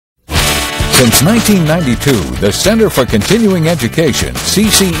Since 1992, the Center for Continuing Education,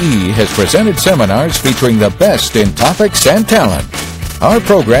 CCE, has presented seminars featuring the best in topics and talent. Our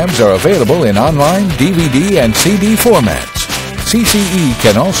programs are available in online, DVD, and CD formats. CCE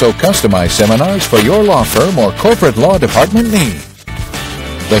can also customize seminars for your law firm or corporate law department needs.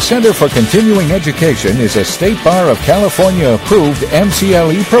 The Center for Continuing Education is a State Bar of California approved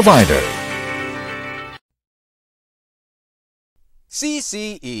MCLE provider.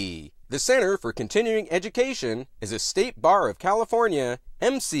 CCE, the Center for Continuing Education, is a State Bar of California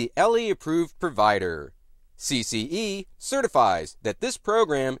MCLE approved provider. CCE certifies that this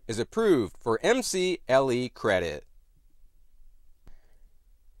program is approved for MCLE credit.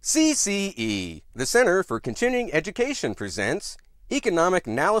 CCE, the Center for Continuing Education, presents Economic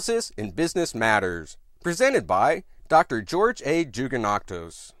Analysis in Business Matters, presented by Dr. George A.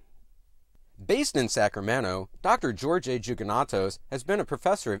 Jouganatos. Based in Sacramento, Dr. George A. Jouganatos has been a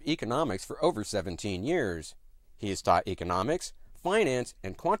professor of economics for over 17 years. He has taught economics, finance,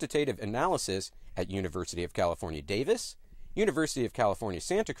 and quantitative analysis at University of California, Davis, University of California,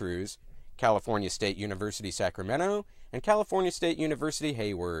 Santa Cruz, California State University, Sacramento, and California State University,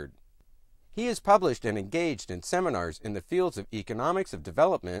 Hayward. He has published and engaged in seminars in the fields of economics of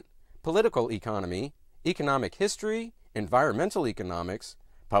development, political economy, economic history, environmental economics,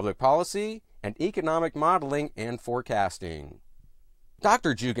 public policy, and economic modeling and forecasting.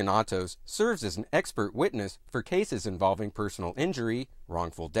 Dr. Jouganatos serves as an expert witness for cases involving personal injury,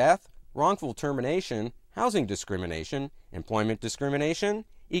 wrongful death, wrongful termination, housing discrimination, employment discrimination,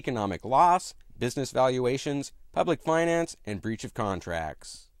 economic loss, business valuations, public finance, and breach of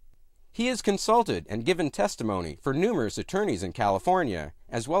contracts. He has consulted and given testimony for numerous attorneys in California,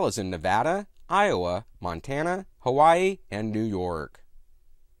 as well as in Nevada, Iowa, Montana, Hawaii, and New York.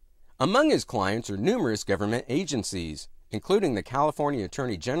 Among his clients are numerous government agencies, including the California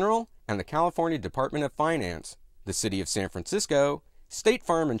Attorney General and the California Department of Finance, the City of San Francisco, State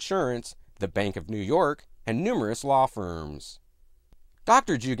Farm Insurance, the Bank of New York, and numerous law firms.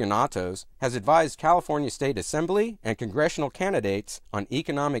 Dr. Jouganatos has advised California State Assembly and congressional candidates on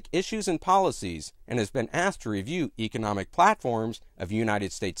economic issues and policies and has been asked to review economic platforms of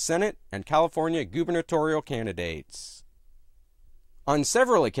United States Senate and California gubernatorial candidates. On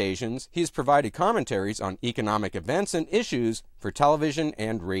several occasions, he has provided commentaries on economic events and issues for television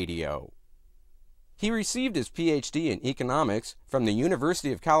and radio. He received his Ph.D. in economics from the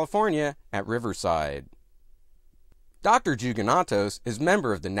University of California at Riverside. Dr. Jouganatos is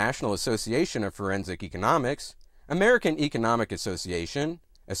member of the National Association of Forensic Economics, American Economic Association,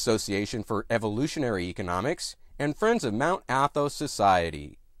 Association for Evolutionary Economics, and Friends of Mount Athos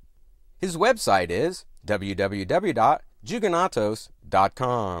Society. His website is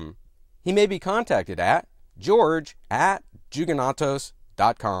www.jouganatos.com. He may be contacted at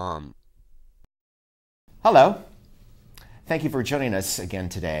george@jouganatos.com. Hello. Thank you for joining us again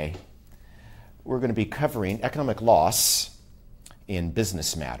today. We're going to be covering economic loss in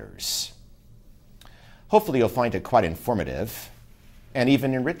business matters. Hopefully you'll find it quite informative and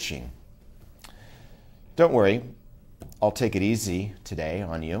even enriching. Don't worry, I'll take it easy today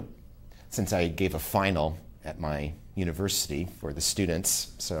on you since I gave a final at my university for the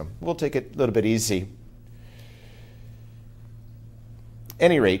students, so we'll take it a little bit easy. At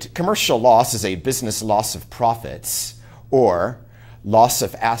any rate, commercial loss is a business loss of profits or loss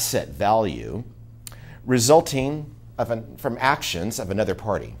of asset value resulting from actions of another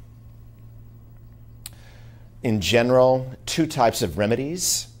party. In general, two types of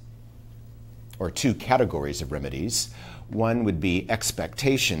remedies, or two categories of remedies. One would be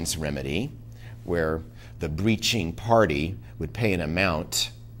expectations remedy, where the breaching party would pay an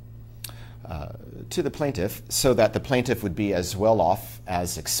amount to the plaintiff so that the plaintiff would be as well off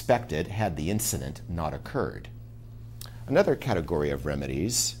as expected had the incident not occurred. Another category of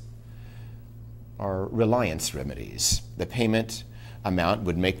remedies are reliance remedies. The payment amount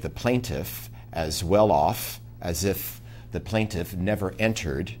would make the plaintiff as well off as if the plaintiff never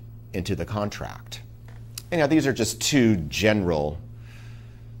entered into the contract. And now these are just two general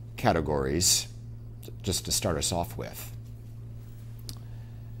categories just to start us off with.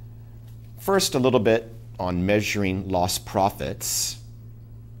 First, a little bit on measuring lost profits,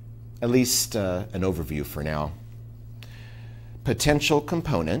 at least an overview for now. Potential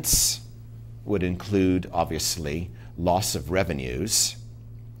components would include, obviously, loss of revenues,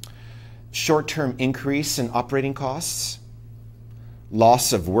 short-term increase in operating costs,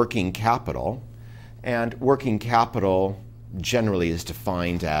 loss of working capital, and working capital generally is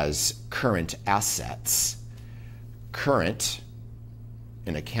defined as current assets. Current,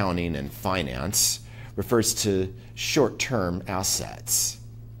 in accounting and finance, refers to short-term assets.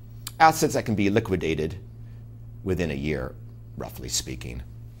 assets that can be liquidated within a year, roughly speaking.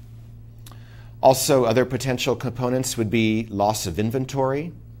 Also, other potential components would be loss of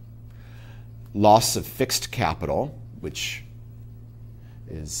inventory, loss of fixed capital, which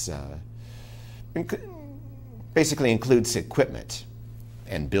is basically includes equipment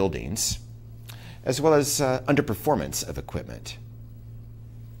and buildings, as well as underperformance of equipment.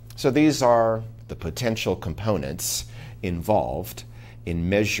 So these are the potential components involved in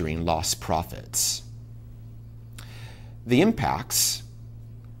measuring lost profits. The impacts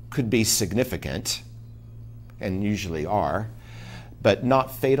could be significant, and usually are, but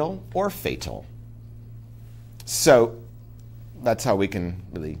not fatal or fatal. So that's how we can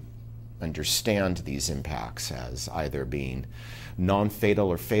really understand these impacts as either being non-fatal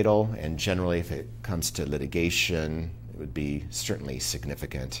or fatal, and generally if it comes to litigation, it would be certainly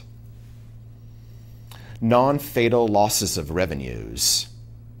significant. Non-fatal losses of revenues.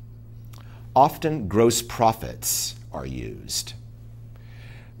 Often gross profits are used.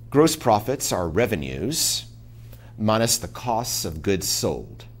 Gross profits are revenues minus the costs of goods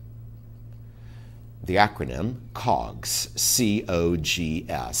sold. The acronym COGS,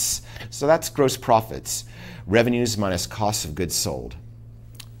 C-O-G-S. So that's gross profits, revenues minus costs of goods sold.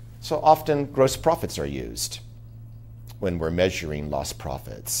 So often gross profits are used when we're measuring lost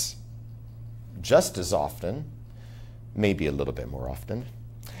profits. Just as often, maybe a little bit more often,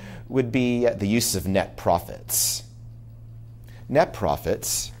 would be the use of net profits. Net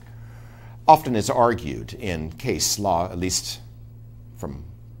profits often is argued in case law, at least from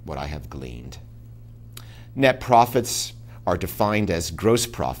what I have gleaned. Net profits are defined as gross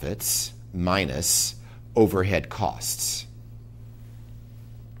profits minus overhead costs.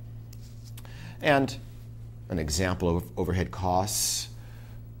 And an example of overhead costs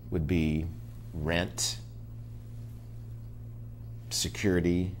would be rent,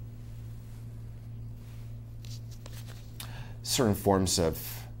 security, certain forms of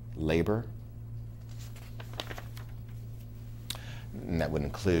labor. And that would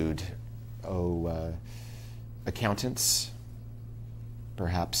include accountants,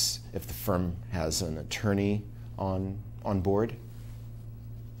 perhaps if the firm has an attorney on board.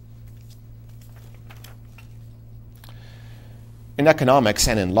 In economics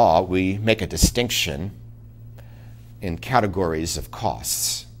and in law, we make a distinction in categories of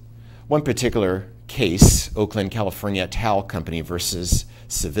costs. One particular case, Oakland, California Towel Company versus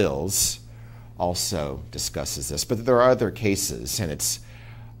Seville's, also discusses this. But there are other cases, and it's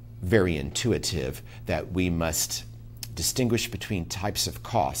very intuitive that we must distinguish between types of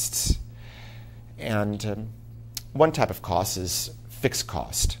costs. And one type of cost is fixed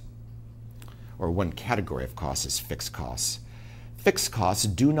cost, or one category of cost is fixed costs. Fixed costs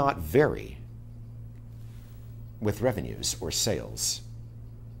do not vary with revenues or sales.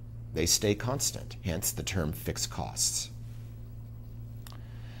 They stay constant, hence the term fixed costs.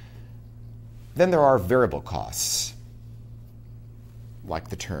 Then there are variable costs. Like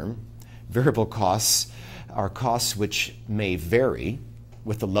the term, variable costs are costs which may vary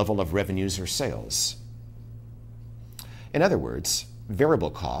with the level of revenues or sales. In other words, variable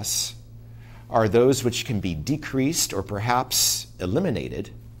costs are those which can be decreased or perhaps eliminated.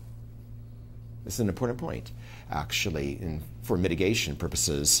 This is an important point, actually, for mitigation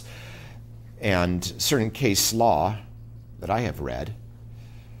purposes. And certain case law that I have read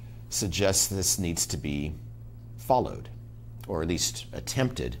suggests this needs to be followed, or at least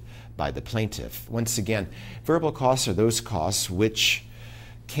attempted by the plaintiff. Once again, variable costs are those costs which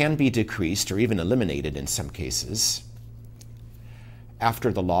can be decreased or even eliminated in some cases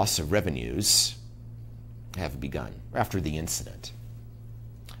after the loss of revenues have begun, after the incident.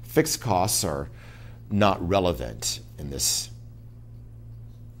 Fixed costs are not relevant in this,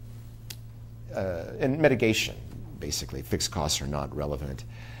 in mitigation, basically. Fixed costs are not relevant.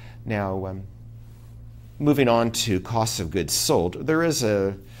 Now, moving on to costs of goods sold, there is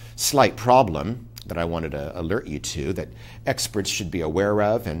a slight problem that I wanted to alert you to that experts should be aware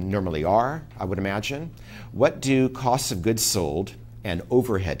of and normally are, I would imagine. What do costs of goods sold and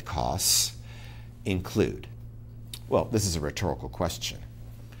overhead costs include? Well, this is a rhetorical question.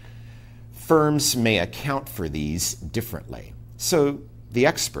 Firms may account for these differently. So the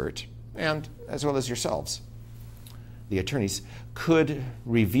expert, and as well as yourselves, the attorneys, could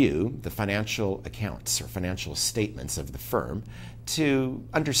review the financial accounts or financial statements of the firm to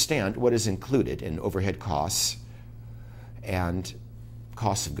understand what is included in overhead costs and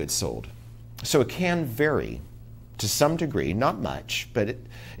costs of goods sold. So it can vary to some degree, not much, but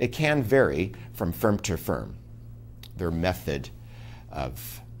it can vary from firm to firm, their method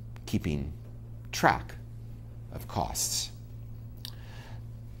of keeping track of costs.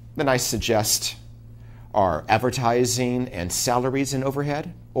 then I suggest are advertising and salaries and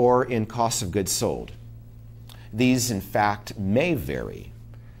overhead, or in cost of goods sold. These, in fact, may vary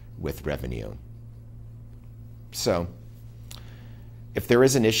with revenue. So, if there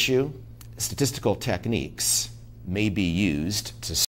is an issue, statistical techniques may be used to